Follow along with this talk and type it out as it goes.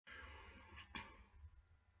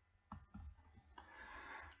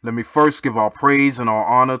Let me first give all praise and all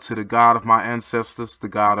honor to the God of my ancestors, the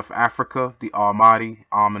God of Africa, the Almighty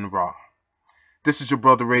Amun Ra. This is your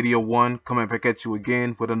brother Radio 1 coming back at you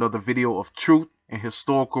again with another video of truth and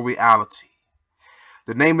historical reality.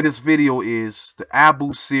 The name of this video is The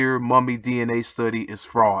Abusir Mummy DNA Study is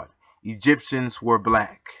Fraud. Egyptians were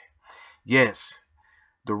black. Yes,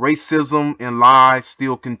 the racism and lies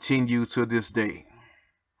still continue to this day.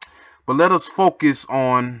 But let us focus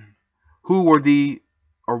on who were the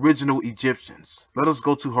original Egyptians. Let us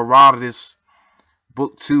go to Herodotus,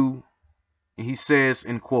 book 2, and he says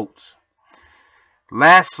in quotes,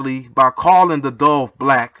 "Lastly, by calling the dove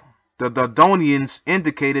black, the Dodonians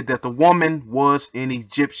indicated that the woman was an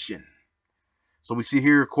Egyptian." So we see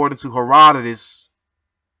here, according to Herodotus,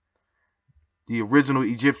 the original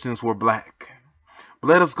Egyptians were black. But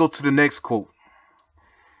let us go to the next quote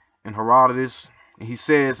in Herodotus, and he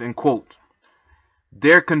says in quote,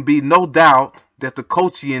 "There can be no doubt that the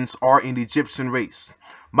Kotians are an Egyptian race.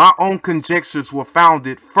 My own conjectures were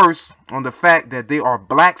founded first on the fact that they are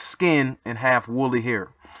black-skinned and have woolly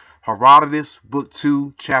hair." Herodotus, book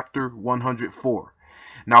 2, chapter 104.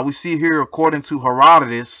 Now we see here, according to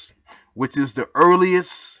Herodotus, which is the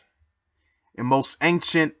earliest and most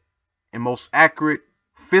ancient and most accurate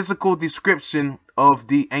physical description of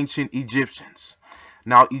the ancient Egyptians.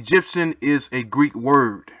 Now, Egyptian is a Greek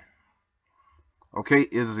word. Okay,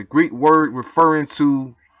 it is a Greek word referring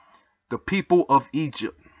to the people of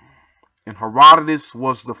Egypt. And Herodotus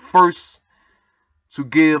was the first to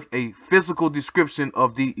give a physical description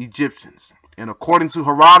of the Egyptians. And according to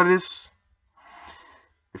Herodotus,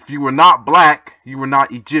 if you were not black, you were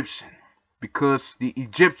not Egyptian, because the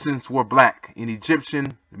Egyptians were black, and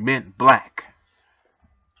Egyptian meant black.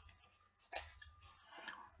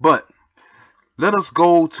 But let us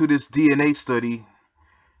go to this DNA study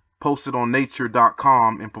posted on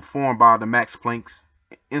nature.com and performed by the Max Planck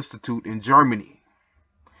Institute in Germany.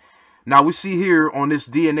 Now we see here on this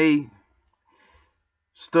DNA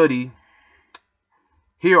study,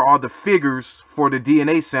 here are the figures for the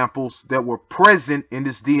DNA samples that were present in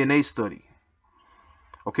this DNA study.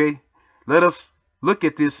 Okay, let us look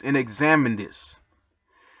at this and examine this.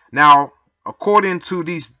 Now, according to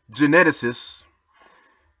these geneticists,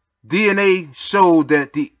 DNA showed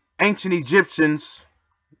that the ancient Egyptians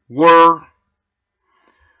were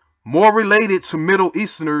more related to Middle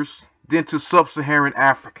Easterners than to Sub-Saharan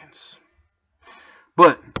Africans.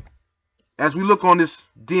 But as we look on this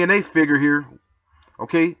DNA figure here,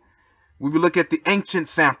 okay, we will look at the ancient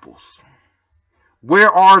samples.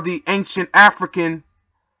 Where are the ancient African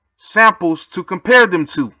samples to compare them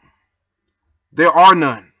to? There are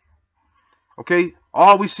none. Okay,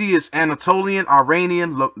 all we see is Anatolian,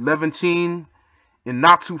 Iranian, Levantine, and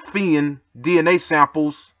Natufian DNA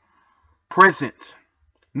samples present.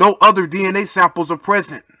 No other DNA samples are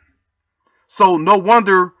present. So no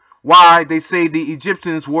wonder why they say the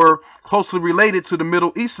Egyptians were closely related to the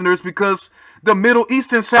Middle Easterners, because the Middle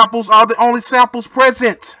Eastern samples are the only samples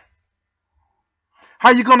present.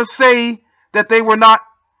 How are you going to say that they were not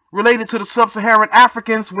related to the Sub-Saharan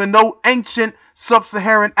Africans when no ancient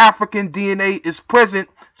Sub-Saharan African DNA is present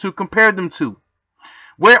to compare them to?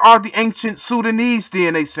 Where are the ancient Sudanese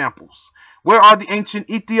DNA samples? Where are the ancient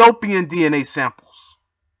Ethiopian DNA samples?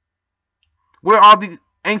 Where are the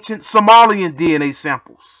ancient Somalian DNA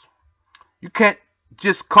samples? You can't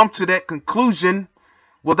just come to that conclusion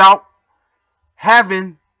without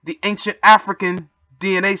having the ancient African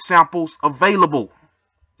DNA samples available.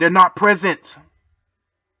 They're not present.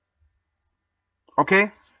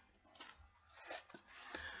 Okay?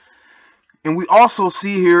 And we also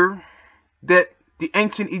see here that the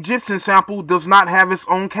ancient Egyptian sample does not have its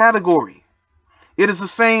own category. It is the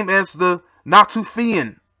same as the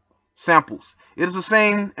Natufian samples. It is the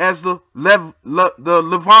same as the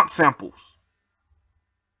Levant samples.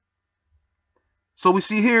 So we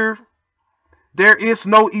see here, there is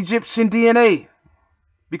no Egyptian DNA,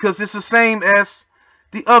 because it's the same as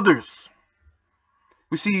the others.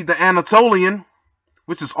 We see the Anatolian,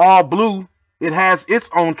 which is all blue, it has its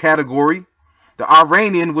own category. The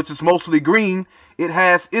Iranian, which is mostly green, it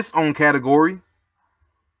has its own category.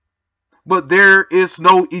 But there is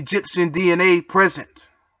no Egyptian DNA present.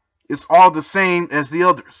 It's all the same as the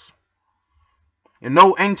others. And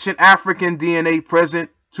no ancient African DNA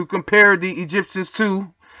present to compare the Egyptians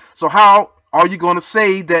to. So how are you going to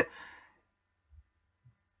say that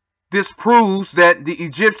this proves that the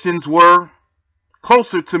Egyptians were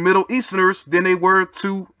closer to Middle Easterners than they were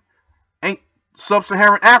to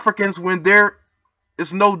Sub-Saharan Africans when there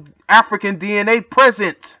is no African DNA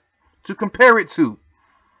present to compare it to?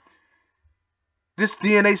 This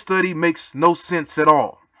DNA study makes no sense at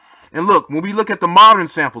all. And look, when we look at the modern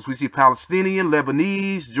samples, we see Palestinian,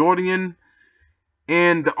 Lebanese, Jordanian,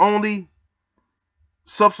 and the only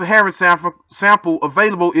sub-Saharan sample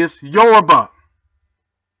available is Yoruba.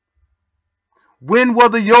 When were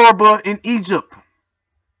the Yoruba in Egypt?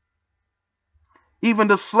 Even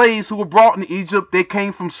the slaves who were brought in Egypt, they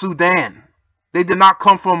came from Sudan. They did not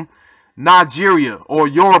come from Nigeria or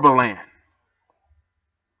Yoruba land.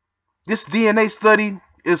 This DNA study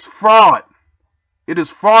is fraud. It is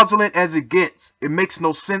fraudulent as it gets. It makes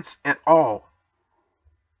no sense at all,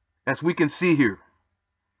 as we can see here.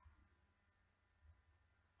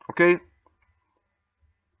 Okay?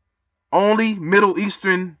 Only Middle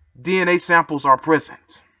Eastern DNA samples are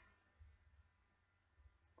present.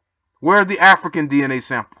 Where are the African DNA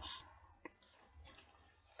samples?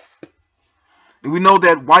 And we know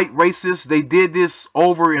that white racists, they did this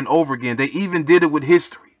over and over again. They even did it with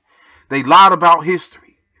history. They lied about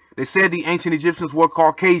history. They said the ancient Egyptians were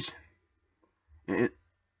Caucasian.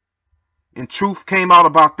 And truth came out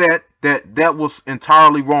about that was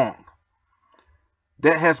entirely wrong.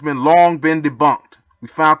 That has long been debunked. We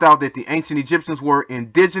found out that the ancient Egyptians were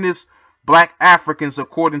indigenous black Africans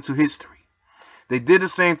according to history. They did the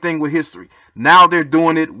same thing with history. Now they're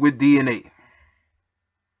doing it with DNA.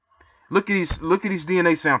 Look at these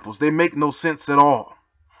DNA samples. They make no sense at all.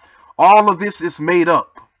 All of this is made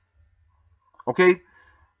up. Okay?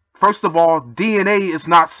 First of all, DNA is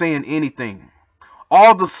not saying anything.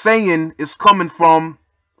 All the saying is coming from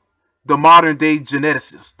the modern day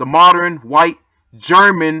geneticists, the modern white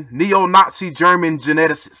German, neo-Nazi German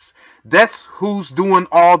geneticists. That's who's doing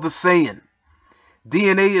all the saying.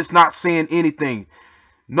 DNA is not saying anything.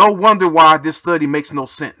 No wonder why this study makes no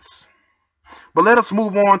sense. But let us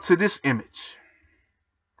move on to this image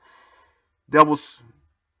that was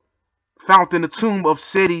found in the tomb of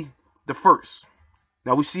Seti I.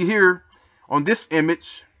 Now we see here on this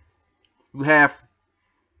image, you have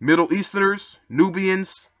Middle Easterners,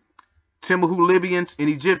 Nubians, Timbuktu Libyans, and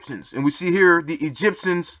Egyptians. And we see here the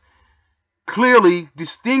Egyptians clearly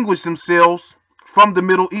distinguish themselves from the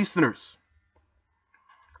Middle Easterners.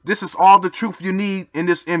 This is all the truth you need in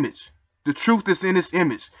this image. The truth is in this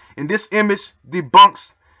image. And this image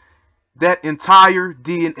debunks that entire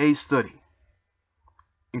DNA study.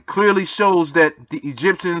 And clearly shows that the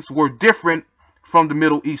Egyptians were different from the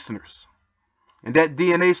Middle Easterners. And that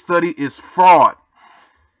DNA study is fraud.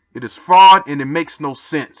 It is fraud and it makes no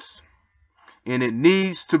sense. And it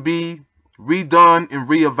needs to be redone and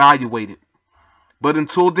reevaluated. But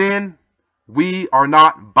until then, we are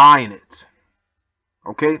not buying it.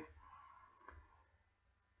 Okay?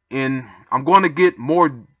 And I'm going to get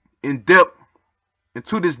more in depth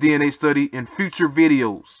into this DNA study in future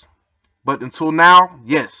videos. But until now,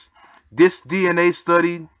 yes, this DNA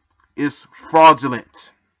study is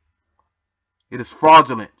fraudulent. It is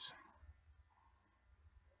fraudulent.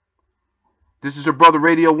 This is your brother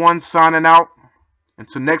Radio 1 signing out.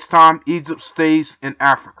 Until next time, Egypt stays in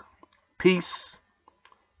Africa. Peace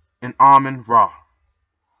and Amen Ra.